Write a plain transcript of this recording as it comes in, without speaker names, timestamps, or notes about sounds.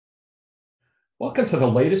Welcome to the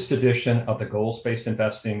latest edition of the Goals-Based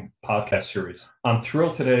Investing podcast series. I'm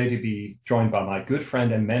thrilled today to be joined by my good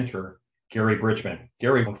friend and mentor, Garry Bridgeman.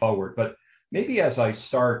 Garry, going forward, but maybe as I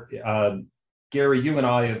start, Garry, you and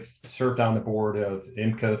I have served on the board of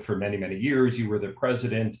IMCA for many, many years. You were the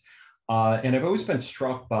president, and I've always been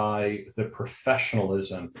struck by the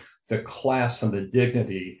professionalism, the class, and the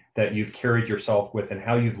dignity that you've carried yourself with and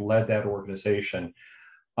how you've led that organization.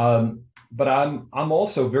 But I'm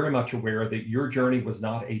also very much aware that your journey was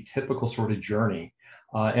not a typical sort of journey.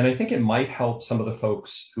 And I think it might help some of the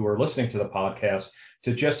folks who are listening to the podcast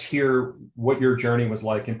to just hear what your journey was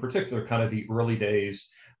like, in particular, kind of the early days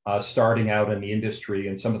starting out in the industry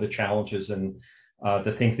and some of the challenges and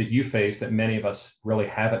the things that you face that many of us really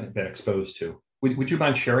haven't been exposed to. Would you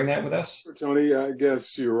mind sharing that with us? Tony, I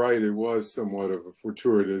guess you're right. It was somewhat of a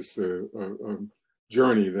fortuitous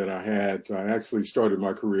journey that I had. I actually started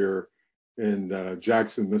my career in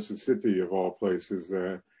Jackson, Mississippi, of all places,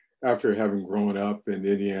 after having grown up in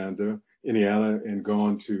Indiana and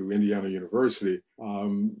gone to Indiana University.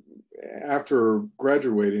 After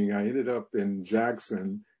graduating, I ended up in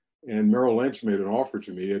Jackson, and Merrill Lynch made an offer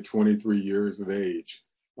to me at 23 years of age.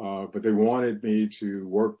 But they wanted me to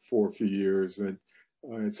work for a few years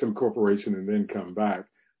at some corporation and then come back.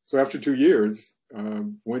 So after 2 years,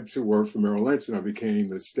 went to work for Merrill Lynch, and I became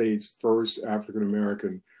the state's first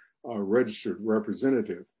African-American registered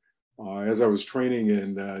representative. As I was training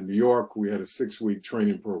in New York, we had a 6-week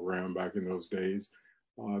training program back in those days.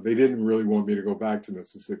 They didn't really want me to go back to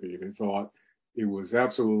Mississippi. They thought it was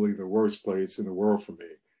absolutely the worst place in the world for me.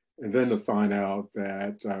 And then to find out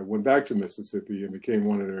that I went back to Mississippi and became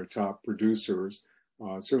one of their top producers,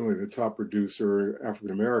 certainly the top producer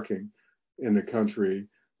African-American in the country,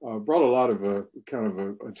 brought a lot of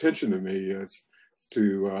attention to me as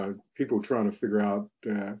to people trying to figure out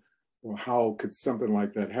well, how could something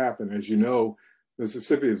like that happen? As you know,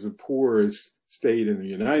 Mississippi is the poorest state in the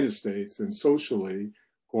United States, and socially,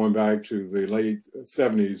 going back to the late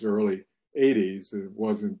 70s, early 80s, it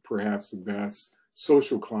wasn't perhaps the best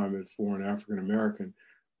social climate for an African American.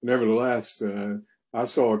 Nevertheless, I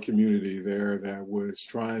saw a community there that was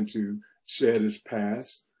trying to shed its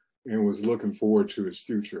past and was looking forward to its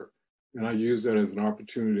future. And I used that as an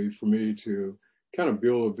opportunity for me to kind of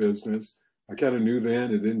build a business. I kind of knew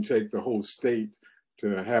then it didn't take the whole state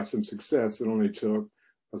to have some success. It only took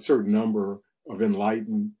a certain number of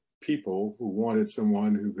enlightened people who wanted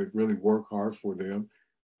someone who could really work hard for them.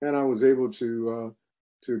 And I was able to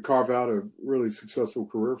carve out a really successful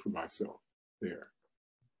career for myself there.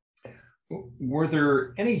 Were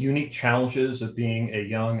there any unique challenges of being a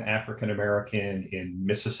young African-American in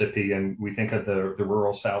Mississippi? And we think of the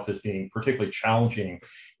rural South as being particularly challenging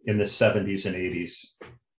in the 70s and 80s.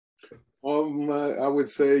 I would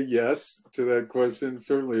say yes to that question.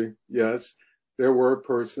 Certainly, yes. There were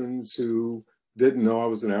persons who didn't know I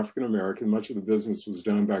was an African-American. Much of the business was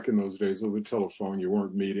done back in those days over the telephone. You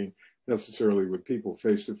weren't meeting necessarily with people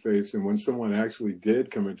face to face. And when someone actually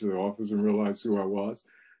did come into the office and realize who I was,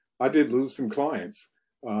 I did lose some clients.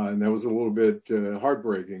 And that was a little bit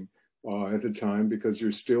heartbreaking at the time because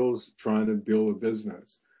you're still trying to build a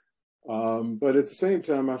business. But at the same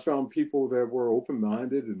time, I found people that were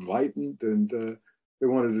open-minded, enlightened, and they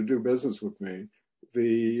wanted to do business with me.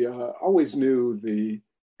 I always knew the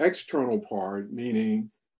external part,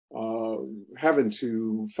 meaning having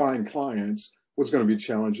to find clients, was going to be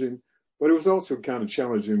challenging, but it was also kind of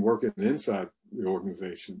challenging working inside the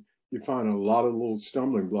organization. You find a lot of little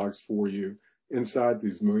stumbling blocks for you inside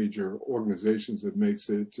these major organizations that makes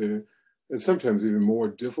it and sometimes even more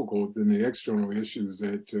difficult than the external issues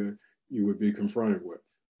that you would be confronted with.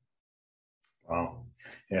 Wow.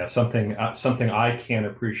 Yeah, something I can't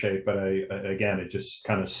appreciate, but again, it's just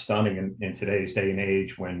kind of stunning in today's day and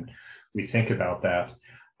age when we think about that.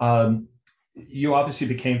 You obviously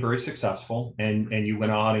became very successful, and you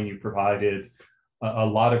went on and you provided a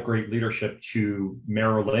lot of great leadership to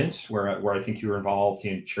Merrill Lynch, where I think you were involved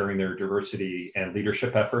in chairing their diversity and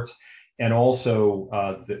leadership efforts, and also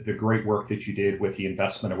the great work that you did with the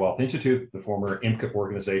Investment and Wealth Institute, the former IMCA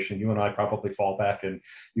organization. You and I probably fall back and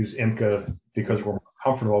use IMCA because we're more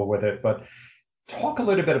comfortable with it. But talk a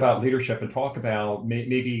little bit about leadership and talk about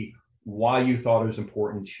maybe why you thought it was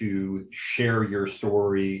important to share your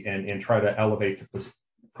story and try to elevate the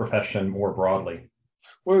profession more broadly.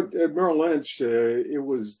 Well, at Merrill Lynch, it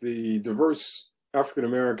was the diverse African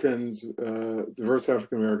Americans,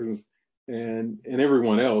 and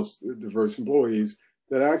everyone else, diverse employees,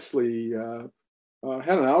 that actually had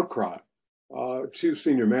an outcry to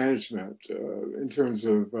senior management in terms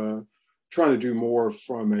of trying to do more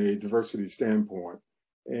from a diversity standpoint.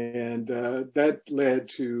 And that led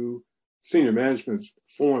to senior management's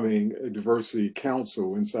forming a diversity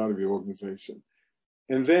council inside of the organization.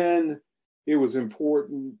 And then it was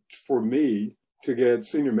important for me to get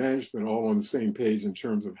senior management all on the same page in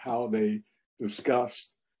terms of how they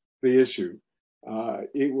discussed the issue.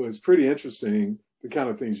 It was pretty interesting, the kind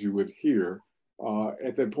of things you would hear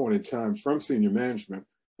at that point in time from senior management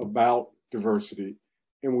about diversity.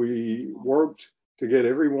 And we worked to get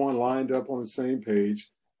everyone lined up on the same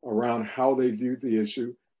page around how they viewed the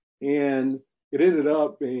issue. And it ended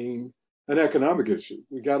up being an economic issue.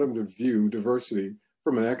 We got them to view diversity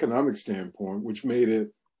from an economic standpoint, which made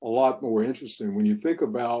it a lot more interesting. When you think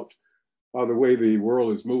about the way the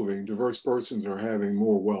world is moving, diverse persons are having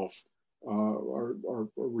more wealth, are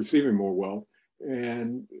receiving more wealth.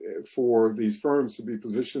 And for these firms to be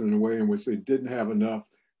positioned in a way in which they didn't have enough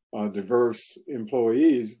diverse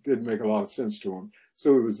employees didn't make a lot of sense to them.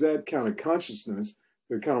 So it was that kind of consciousness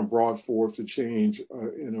that kind of brought forth the change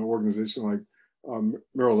in an organization like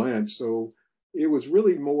Merrill Lynch. So it was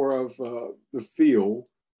really more of the feeling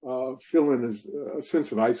a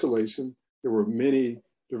sense of isolation. There were many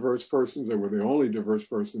diverse persons. They were the only diverse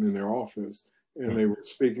person in their office, and they were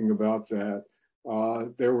speaking about that.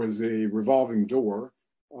 There was a revolving door.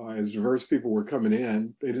 As diverse people were coming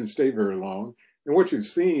in, they didn't stay very long. And what you've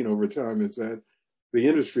seen over time is that the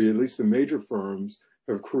industry, at least the major firms,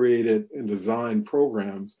 have created and designed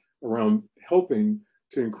programs around helping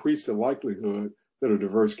to increase the likelihood that a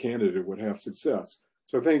diverse candidate would have success.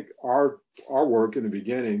 So I think our work in the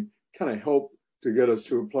beginning kind of helped to get us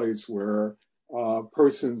to a place where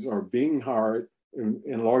persons are being hired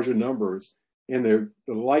in larger numbers, and the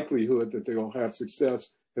likelihood that they'll have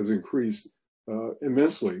success has increased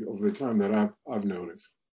immensely over the time that I've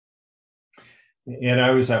noticed. And I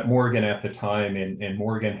was at Morgan at the time, and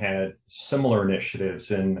Morgan had similar initiatives.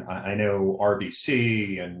 And I know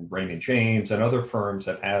RBC and Raymond James and other firms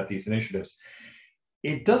that have these initiatives.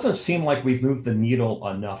 It doesn't seem like we've moved the needle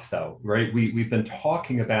enough, though, right? We've been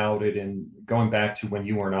talking about it, and going back to when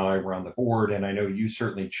you and I were on the board, and I know you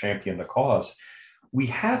certainly championed the cause. We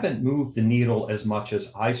haven't moved the needle as much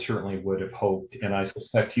as I certainly would have hoped, and I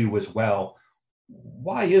suspect you as well.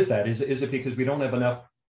 Why is that? Is it because we don't have enough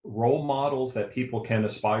role models that people can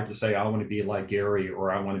aspire to say, I want to be like Garry,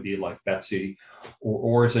 or I want to be like Betsy,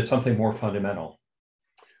 or is it something more fundamental?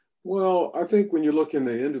 Well, I think when you look in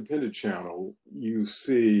the independent channel, you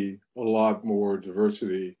see a lot more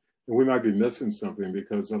diversity, and we might be missing something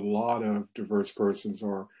because a lot of diverse persons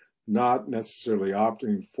are not necessarily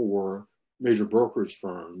opting for major brokerage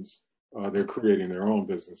firms. They're creating their own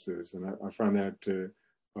businesses, and I find that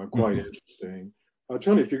quite interesting.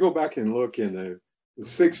 Tony, if you go back and look in the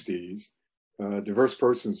 60s, diverse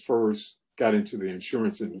persons first got into the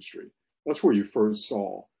insurance industry. That's where you first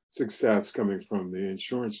saw success coming from the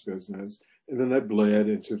insurance business, and then that bled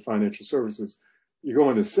into financial services. You go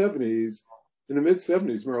in the 70s, in the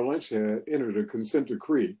mid-70s, Merrill Lynch had entered a consent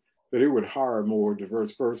decree that it would hire more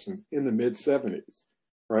diverse persons in the mid-70s,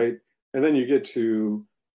 right? And then you get to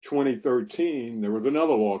 2013, there was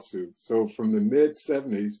another lawsuit. So from the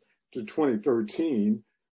mid-70s to 2013,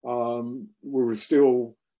 we were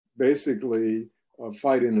still basically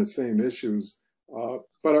fighting the same issues.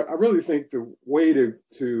 But I really think the way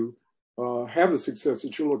to have the success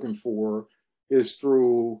that you're looking for is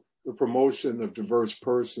through the promotion of diverse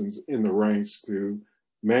persons in the ranks to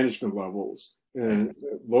management levels and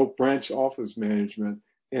low branch office management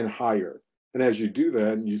and higher. And as you do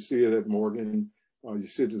that, and you see it at Morgan, you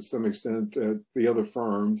see it to some extent at the other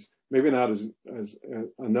firms, maybe not as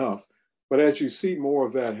enough, but as you see more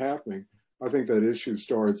of that happening, I think that issue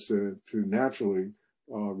starts to naturally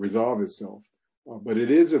resolve itself. But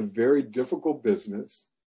it is a very difficult business,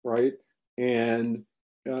 right? And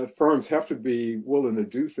firms have to be willing to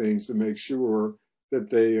do things to make sure that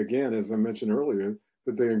they, again, as I mentioned earlier,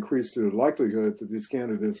 that they increase the likelihood that these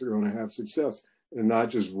candidates are going to have success and not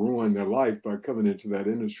just ruin their life by coming into that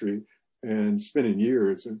industry and spending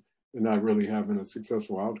years and not really having a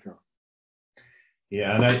successful outcome.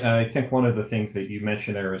 Yeah, and I think one of the things that you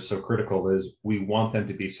mentioned there is so critical is we want them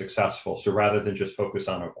to be successful. So rather than just focus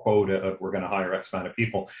on a quota of we're going to hire X amount of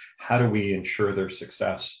people, how do we ensure their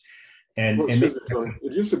success? Well,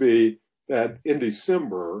 it used to be that in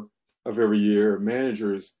December of every year,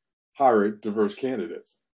 managers hired diverse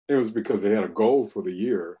candidates. It was because they had a goal for the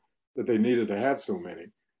year that they needed to have so many.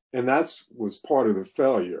 And that was part of the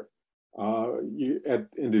failure.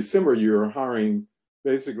 In December, you're hiring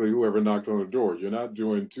basically whoever knocked on the door. You're not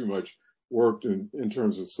doing too much work in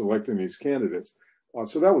terms of selecting these candidates.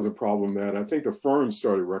 So that was a problem that I think the firms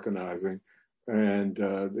started recognizing, and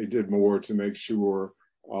they did more to make sure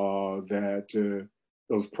that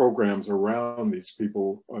those programs around these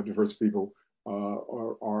people, diverse people,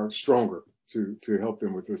 are stronger to help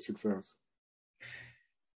them with their success.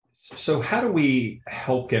 So how do we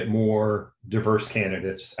help get more diverse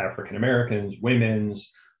candidates, African Americans,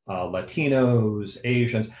 women's, Latinos,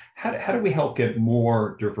 Asians? How do we help get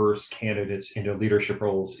more diverse candidates into leadership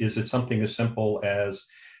roles? Is it something as simple as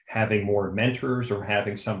having more mentors or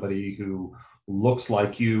having somebody who looks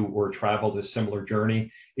like you or traveled a similar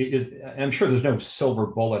journey? I'm sure there's no silver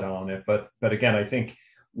bullet on it, but again, I think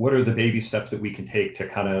what are the baby steps that we can take to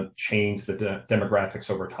kind of change the demographics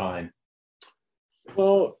over time?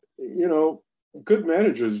 Well, good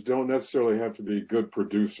managers don't necessarily have to be good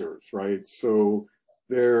producers, right? So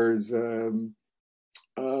there's, I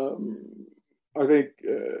think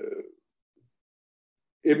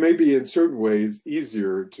it may be in certain ways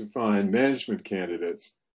easier to find management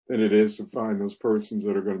candidates than it is to find those persons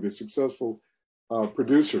that are going to be successful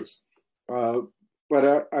producers.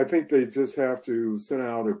 But I think they just have to send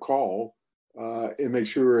out a call and make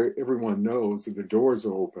sure everyone knows that the doors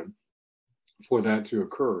are open for that to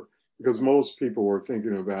occur. Because most people are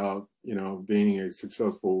thinking about, being a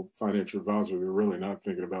successful financial advisor. They're really not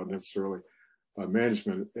thinking about necessarily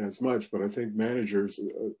management as much. But I think managers,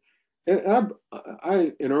 and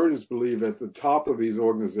I in earnest believe at the top of these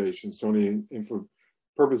organizations, Tony, and for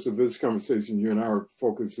purpose of this conversation, you and I are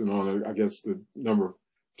focusing on, I guess, the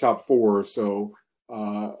top four or so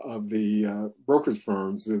of the brokerage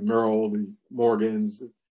firms, the Merrill, the Morgans,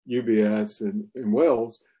 the UBS, and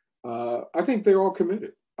Wells. I think they're all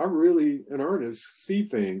committed. I really, in earnest, see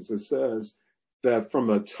things that says that from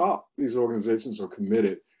the top, these organizations are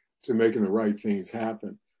committed to making the right things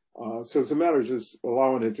happen. So it's a matter of just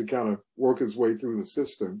allowing it to kind of work its way through the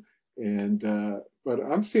system. And but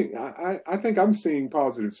I think I'm seeing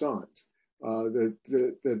positive signs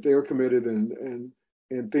that they're committed,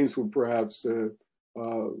 and things will perhaps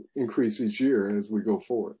increase each year as we go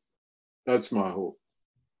forward. That's my hope.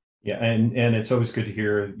 Yeah, and it's always good to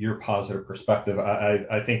hear your positive perspective.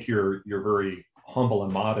 I think you're very humble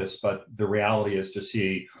and modest, but the reality is to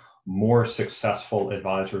see more successful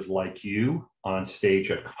advisors like you on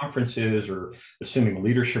stage at conferences or assuming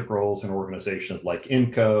leadership roles in organizations like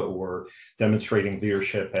IMCA or demonstrating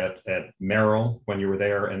leadership at Merrill when you were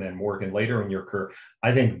there and then Morgan later in your career.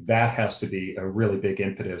 I think that has to be a really big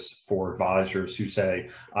impetus for advisors who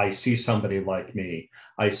say, I see somebody like me.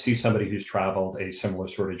 I see somebody who's traveled a similar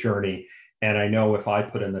sort of journey. And I know if I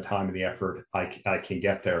put in the time and the effort, I can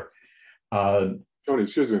get there. Tony,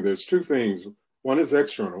 excuse me, there's two things. One is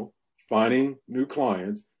external, finding new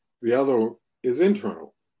clients. The other is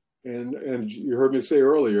internal. And you heard me say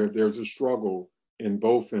earlier, there's a struggle in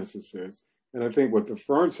both instances. And I think what the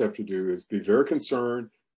firms have to do is be very concerned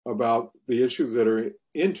about the issues that are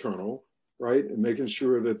internal, right? And making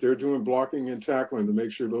sure that they're doing blocking and tackling to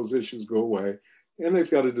make sure those issues go away. And they've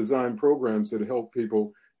got to design programs that help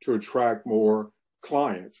people to attract more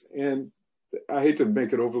clients. And I hate to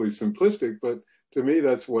make it overly simplistic, but to me,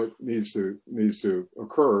 that's what needs to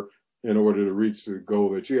occur in order to reach the goal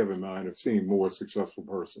that you have in mind of seeing more successful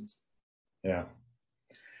persons. Yeah.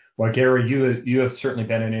 Well, Garry, you have certainly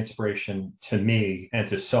been an inspiration to me and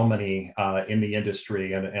to so many in the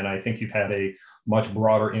industry. And I think you've had a much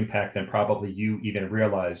broader impact than probably you even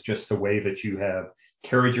realize, just the way that you have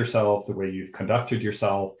carried yourself, the way you've conducted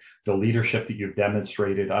yourself, the leadership that you've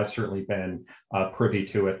demonstrated. I've certainly been privy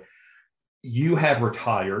to it. You have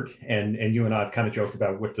retired, and you and I have kind of joked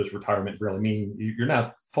about what does retirement really mean. You're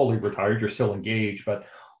not fully retired, you're still engaged, but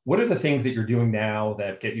what are the things that you're doing now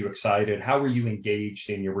that get you excited? How are you engaged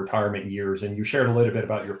in your retirement years? And you shared a little bit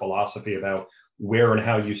about your philosophy about where and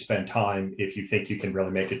how you spend time if you think you can really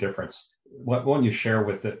make a difference. What don't you share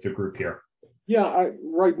with the group here? Yeah,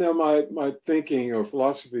 right now my thinking or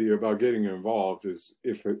philosophy about getting involved is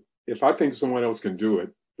if I think someone else can do it,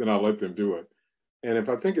 then I'll let them do it. And if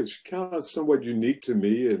I think it's kind of somewhat unique to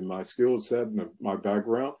me and my skill set and my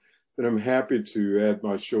background, then I'm happy to add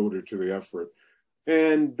my shoulder to the effort.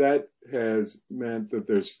 And that has meant that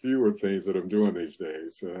there's fewer things that I'm doing these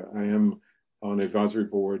days. I am on an advisory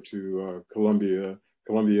board to Columbia.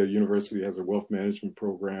 Columbia University has a wealth management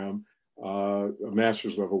program, a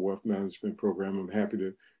master's level wealth management program. I'm happy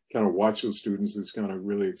to kind of watch those students. It's kind of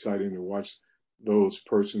really exciting to watch those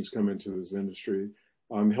persons come into this industry.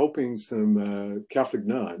 I'm helping some Catholic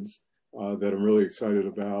nuns that I'm really excited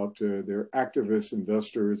about. They're activist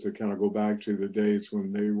investors that kind of go back to the days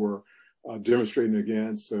when they were demonstrating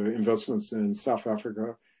against investments in South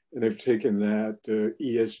Africa. And they've taken that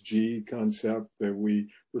ESG concept that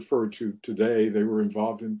we refer to today. They were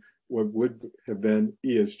involved in what would have been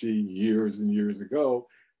ESG years and years ago.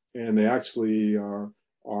 And they actually are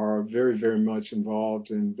are very, very much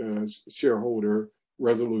involved in shareholder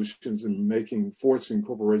resolutions and forcing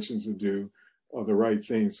corporations to do the right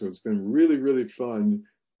thing. So it's been really, really fun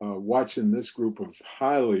watching this group of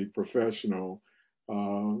highly professional,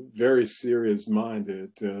 very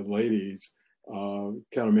serious-minded ladies kind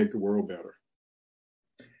of make the world better.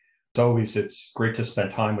 As always, it's great to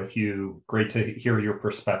spend time with you. Great to hear your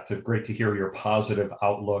perspective. Great to hear your positive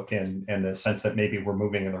outlook and the sense that maybe we're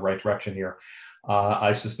moving in the right direction here.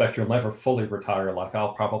 I suspect you'll never fully retire, like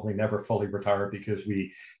I'll probably never fully retire, because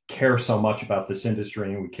we care so much about this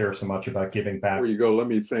industry and we care so much about giving back. Before you go, let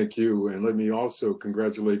me thank you, and let me also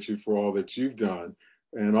congratulate you for all that you've done,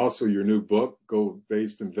 and also your new book,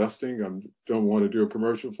 Goal-Based Investing. I don't want to do a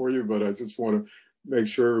commercial for you, but I just want to make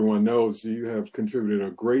sure everyone knows you have contributed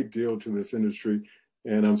a great deal to this industry,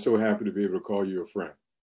 and I'm so happy to be able to call you a friend.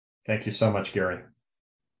 Thank you so much, Garry.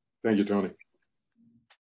 Thank you, Tony.